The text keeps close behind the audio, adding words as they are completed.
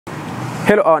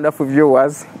Hello wonderful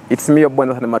viewers, it's me,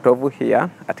 MATOVU here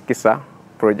at KISA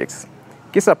Projects.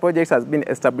 KISA Projects has been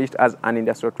established as an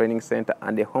industrial training center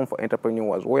and a home for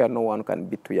entrepreneurs where no one can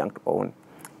be too young to own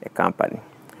a company.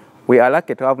 We are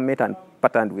lucky to have met and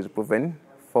patterned with proven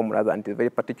formulas and is very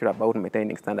particular about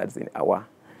maintaining standards in our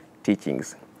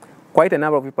teachings. Quite a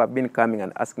number of people have been coming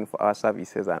and asking for our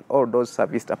services, and all those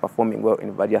services are performing well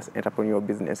in various entrepreneurial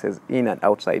businesses in and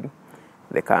outside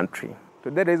the country.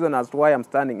 Today, the reason as to why I'm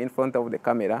standing in front of the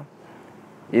camera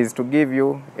is to give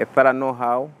you a thorough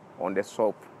know-how on the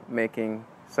soap making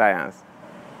science.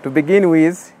 To begin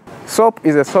with, soap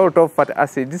is a salt of fatty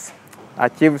acids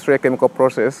achieved through a chemical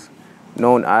process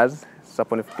known as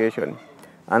saponification.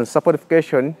 And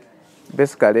saponification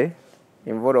basically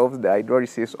involves the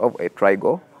hydrolysis of a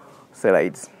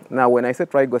triglycerides. Now, when I say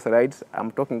triglycerides, I'm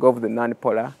talking of the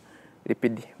non-polar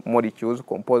lipid molecules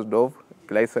composed of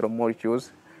glycerol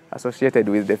molecules associated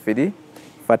with the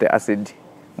fatty acid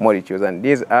molecules. And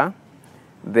these are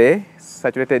the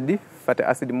saturated fatty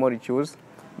acid molecules,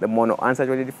 the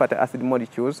monounsaturated fatty acid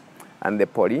molecules, and the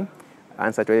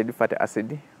polyunsaturated fatty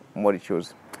acid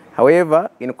molecules. However,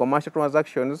 in commercial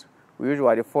transactions, we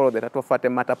usually follow the total fatty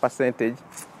matter percentage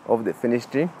of the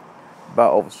finished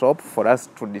bar of soap for us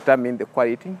to determine the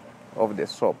quality of the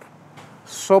soap.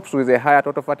 Soaps with a higher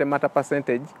total fatty matter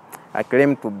percentage are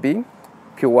claimed to be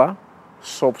pure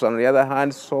soaps. On the other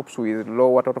hand, soaps with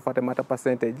lower total fatty matter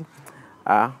percentage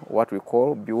are what we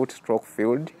call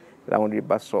built-stroke-filled round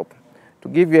bar soap. To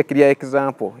give you a clear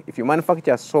example, if you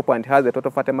manufacture soap and has a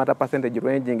total fatty matter percentage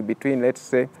ranging between, let's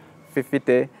say,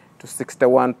 50 to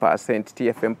 61%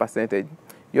 TFM percentage,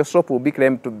 your soap will be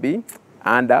claimed to be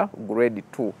under grade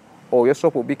 2, or your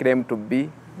soap will be claimed to be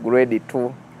grade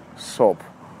 2 soap,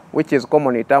 which is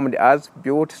commonly termed as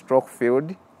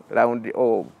built-stroke-filled round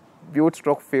or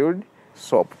built-stroke-filled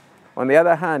soap. On the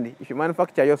other hand, if you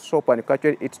manufacture your soap and you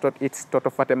calculate its total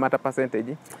fatty matter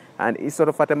percentage, and its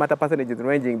total fatty matter percentage is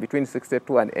ranging between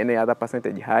 62 and any other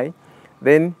percentage high,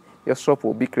 then your soap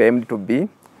will be claimed to be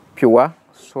pure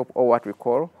soap, or what we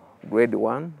call grade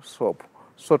 1 soap.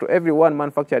 So to everyone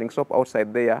manufacturing soap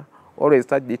outside there, always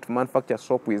study to manufacture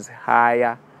soap with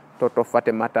higher total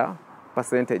fatty matter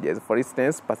percentages. For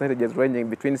instance, percentages ranging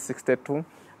between 62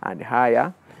 and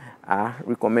higher are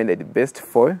recommended best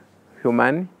for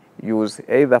human use,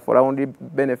 either for round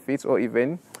benefits or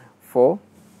even for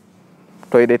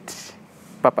toilet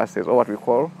purposes, or what we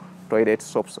call toilet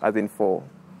soaps, as in for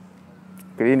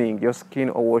cleaning your skin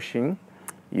or washing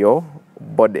your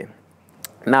body.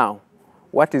 Now,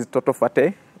 what is total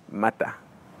fatty matter?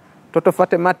 Total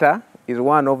fatty matter is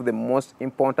one of the most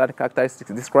important characteristics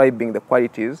describing the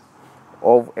qualities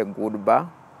of a good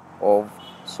bar of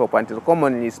soap, and it is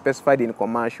commonly specified in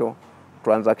commercial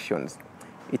transactions.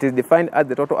 It is defined as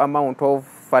the total amount of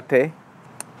fatty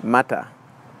matter.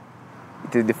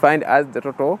 It is defined as the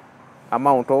total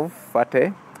amount of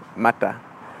fatty matter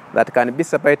that can be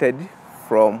separated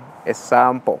from a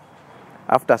sample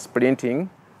after splitting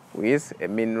with a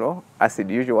mineral acid,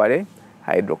 usually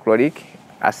hydrochloric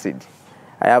acid.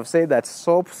 I have said that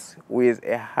soaps with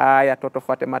a higher total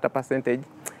fatty matter percentage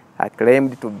are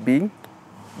claimed to be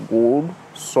good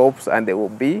soaps, and they will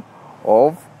be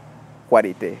of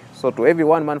quality. So to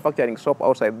everyone manufacturing soap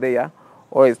outside there,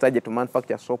 always target to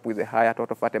manufacture soap with a higher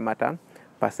total fatty matter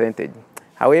percentage.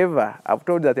 However, I've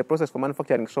told you that the process for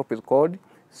manufacturing soap is called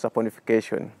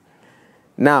saponification.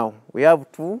 Now, we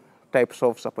have two types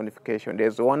of saponification.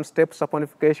 There's one-step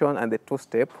saponification and the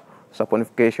two-step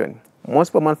saponification. Most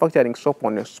people manufacturing soap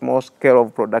on a small scale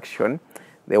of production,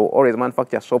 they will always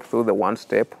manufacture soap through the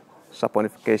one-step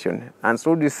saponification. And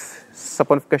through this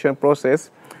saponification process,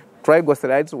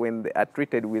 triglycerides, when they are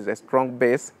treated with a strong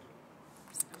base,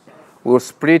 will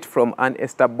split from an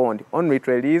ester bond, only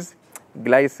to release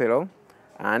glycerol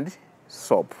and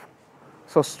soap.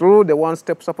 So through the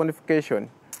one-step saponification,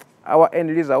 our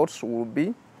end results will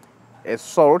be a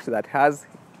salt that has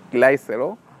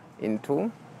glycerol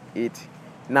into it.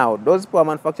 Now, those people are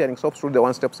manufacturing soap through the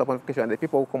one-step saponification, and the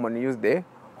people who commonly use the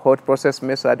hot process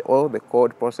method or the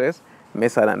cold process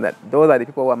method, and those are the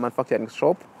people who are manufacturing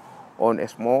soap on a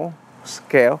small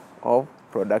scale of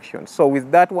production. So with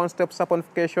that one-step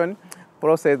saponification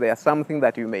process, there is something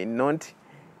that you may not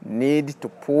need to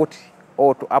put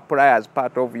or to apply as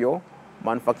part of your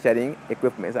manufacturing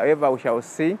equipment. However, we shall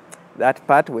see that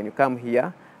part when you come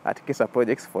here at KISA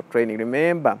Projects for training.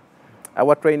 Remember,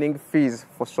 our training fees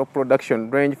for soap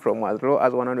production range from as low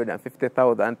as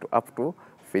 150,000 to up to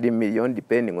 3 million,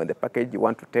 depending on the package you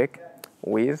want to take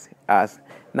with us.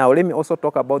 Now, let me also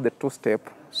talk about the two-step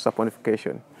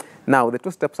saponification. Now, the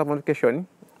two-step saponification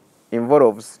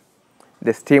involves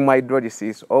the steam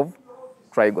hydrolysis of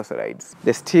triglycerides.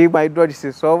 The steam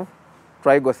hydrolysis of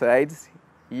triglycerides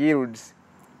yields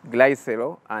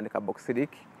glycerol and carboxylic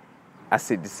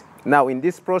acids. Now, in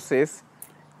this process,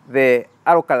 the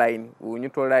alkaline will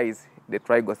neutralize the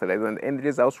triglycerides, and the end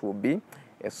result will be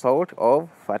a salt of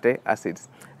fatty acids.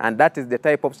 And that is the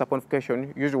type of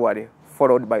saponification usually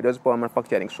followed by those people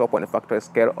manufacturing soap on a factory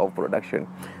scale of production.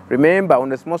 Remember, on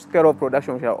the small scale of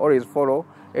production, we shall always follow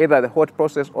either the hot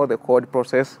process or the cold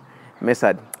process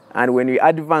method. And when we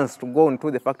advance to go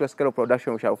into the factory scale of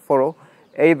production, we shall follow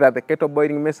either the kettle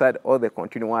boiling method or the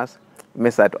continuous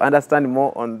method. To understand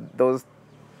more on those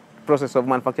process of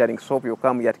manufacturing soap, you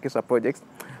come here at KISA Projects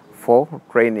for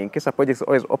training. KISA Projects is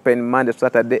always open Monday to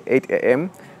Saturday, 8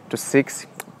 a.m. to 6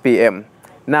 p.m.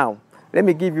 Now, let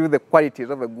me give you the qualities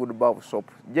of a good bar of soap.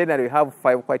 Generally, we have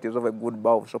 5 qualities of a good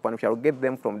bar of soap, and we shall get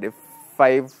them from the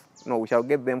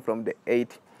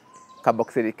 8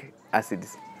 carboxylic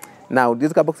acids. Now,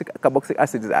 these carboxylic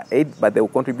acids are 8, but they will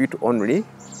contribute to only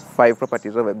 5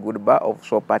 properties of a good bar of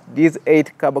soap. But these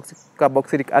 8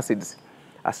 carboxylic acids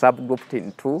are subgrouped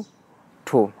into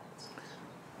two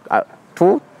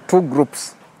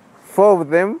groups, 4 of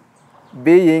them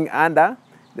being under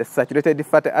the saturated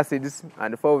fatty acids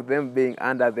and 4 of them being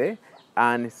under the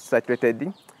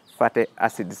unsaturated fatty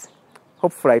acids.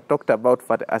 Hopefully I talked about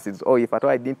fatty acids, or if at all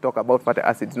I didn't talk about fatty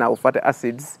acids. Now, fatty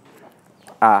acids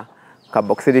are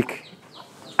carboxylic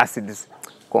acids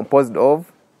composed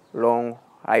of long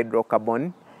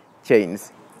hydrocarbon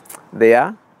chains. They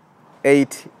are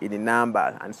 8 in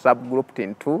number and subgrouped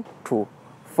into 2.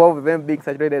 4 of them being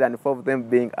saturated and 4 of them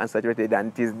being unsaturated,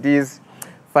 and it is these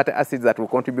fatty acids that will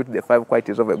contribute to the 5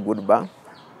 qualities of a good bar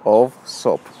of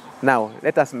soap. Now,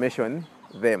 let us mention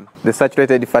them. The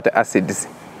saturated fatty acids.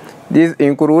 These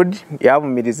include, we have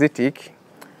mirizitic,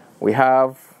 we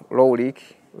have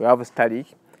lauric, we have stearic,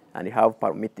 and we have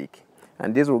palmitic.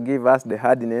 And these will give us the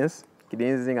hardness,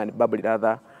 cleansing, and bubbly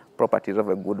other properties of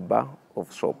a good bar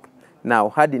of soap. Now,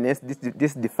 hardness,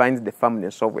 this defines the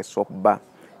firmness of a soap bar.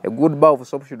 A good bar of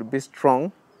soap should be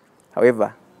strong.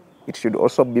 However, it should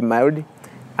also be mild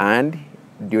and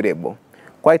durable.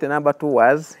 Quality number 2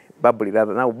 was bubbly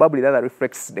lather. Now, bubbly lather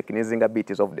reflects the cleansing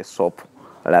abilities of the soap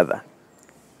lather.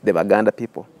 The Baganda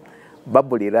people.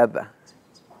 Bubbly lather,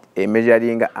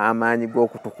 measuring amaanyi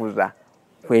g'okutukuza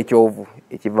kw'ekyovu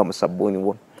ekiva mu sabbuuni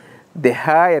wo. The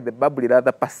higher the bubbly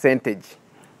lather percentage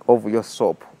of your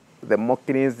soap, the more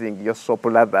cleansing your soap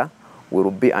lather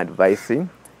will be, and vice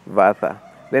versa.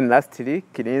 Then lastly,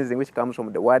 cleansing, which comes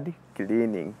from the word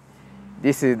cleaning.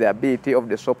 This is the ability of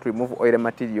the soap to remove oily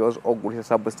materials or greasy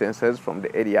substances from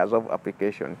the areas of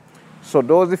application. So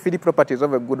those 3 properties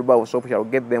of a good bar of soap, shall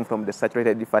get them from the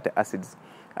saturated fatty acids.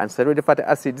 And saturated fatty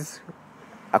acids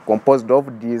are composed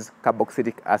of these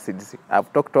carboxylic acids.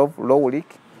 I've talked of lauric,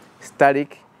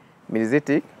 stearic,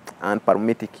 mirizitic, and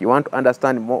palmitic. You want to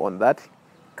understand more on that,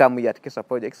 come here at KISA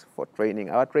Projects for training.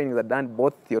 Our trainings are done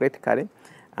both theoretically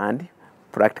and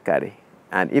practically.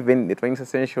 And even in the training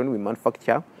session, we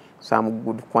manufacture some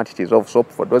good quantities of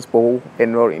soap for those people who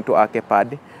enroll into our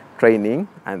KPAD training,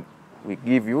 and we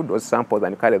give you those samples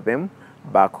and carry them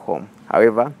back home.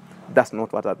 However, that's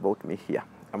not what about me here.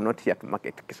 I'm not here to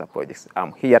market KISA Projects.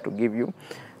 I'm here to give you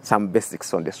some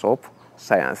basics on the soap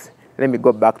science. Let me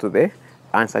go back to the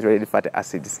unsaturated fatty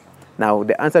acids. Now,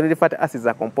 the unsaturated fatty acids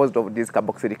are composed of these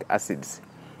carboxylic acids.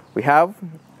 We have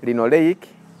linoleic,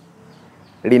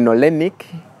 linolenic,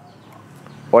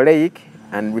 oleic,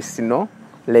 and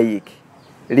ricinoleic.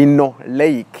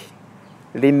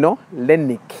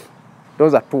 Linolenic.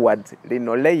 Those are 2 words,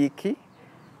 linoleic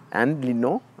and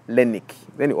linolenic.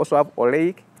 Then you also have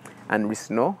oleic and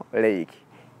ricinoleic.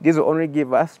 These will only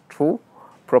give us 2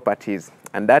 properties,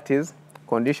 and that is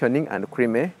conditioning and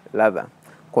creamy lather.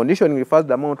 Conditioning refers to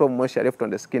the amount of moisture left on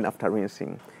the skin after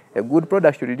rinsing. A good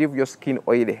product should leave your skin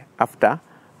oily after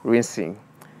rinsing.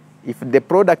 If the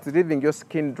product is leaving your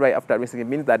skin dry after rinsing, it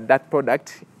means that that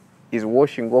product is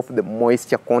washing off the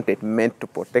moisture content meant to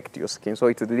protect your skin. So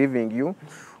it is leaving you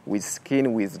with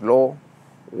skin with low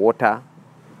water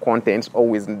contents or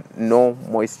with no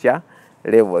moisture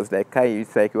levels.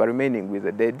 It's like you are remaining with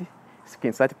a dead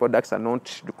skin. Such products are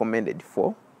not recommended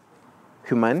for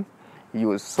human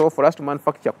use. So for us to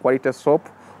manufacture quality soap,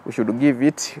 we should give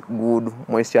it good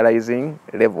moisturizing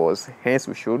levels. Hence,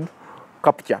 we should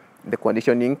capture the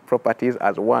conditioning properties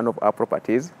as one of our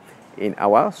properties in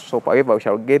our soap. However, we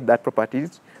shall get that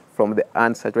properties from the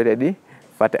unsaturated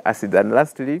fatty acids. And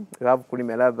lastly, we have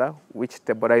creamy lather, which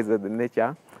stabilizes the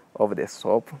nature of the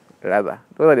soap lather.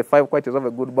 Those are the 5 qualities of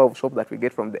a good bar of soap that we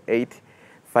get from the 8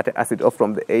 fatty acids or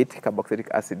from the 8 carboxylic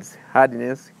acids: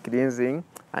 hardness, cleansing,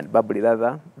 and bubbly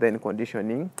lather, then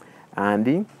conditioning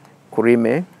and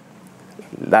creamy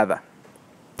lather.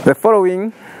 The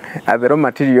following are the raw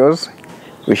materials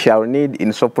we shall need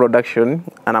in soap production,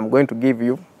 and I'm going to give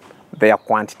you their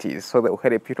quantities so that will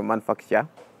help you to manufacture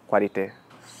quality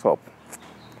soap.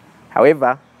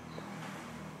 However,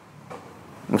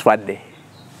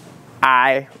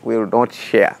 I will not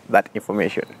share that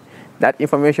information. That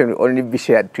information will only be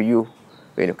shared to you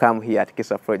when you come here at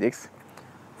Kisa Projects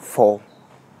for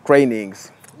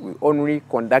trainings. We only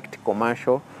conduct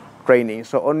commercial training,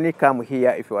 so only come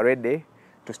here if you are ready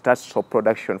to start soap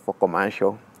production for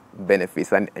commercial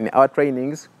benefits. And in our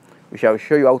trainings, we shall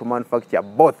show you how to manufacture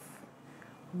both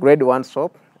grade 1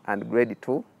 soap and grade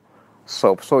 2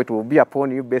 soap. So it will be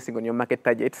upon you, based on your market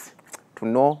targets, to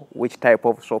know which type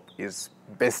of soap is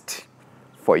best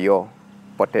for your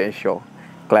potential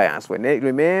clients.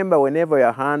 Remember, whenever you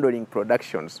are handling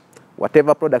productions,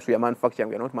 whatever products we are manufacturing,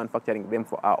 we are not manufacturing them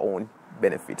for our own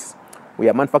benefits. We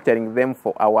are manufacturing them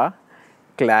for our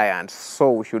clients.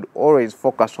 So we should always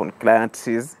focus on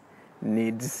clients'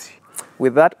 needs.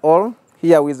 With that all,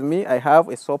 here with me, I have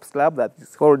a soap slab that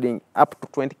is holding up to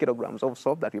 20 kilograms of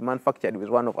soap that we manufactured with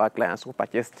one of our clients who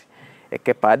purchased a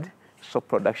KPAD soap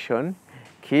production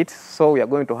kit. So we are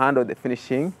going to handle the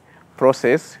finishing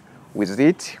process with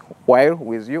it while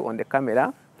with you on the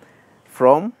camera,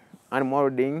 from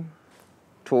unmolding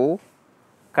to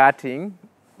cutting,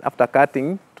 after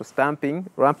cutting to stamping,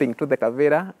 ramping to the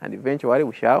cavera, and eventually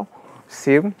we shall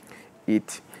seal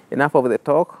it. Enough of the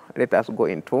talk, let us go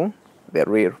into the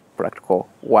real practical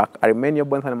work. I remain your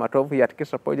boy MATOVU here at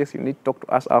Kisa Projects. You need to talk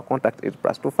to us. Our contact is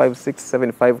 +256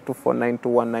 7524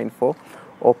 2194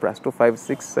 or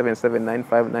 +256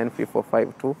 7795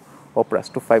 93452 or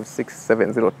 +256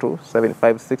 702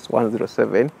 756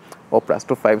 107 or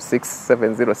 +256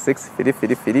 706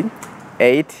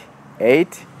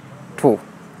 882.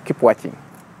 Keep watching.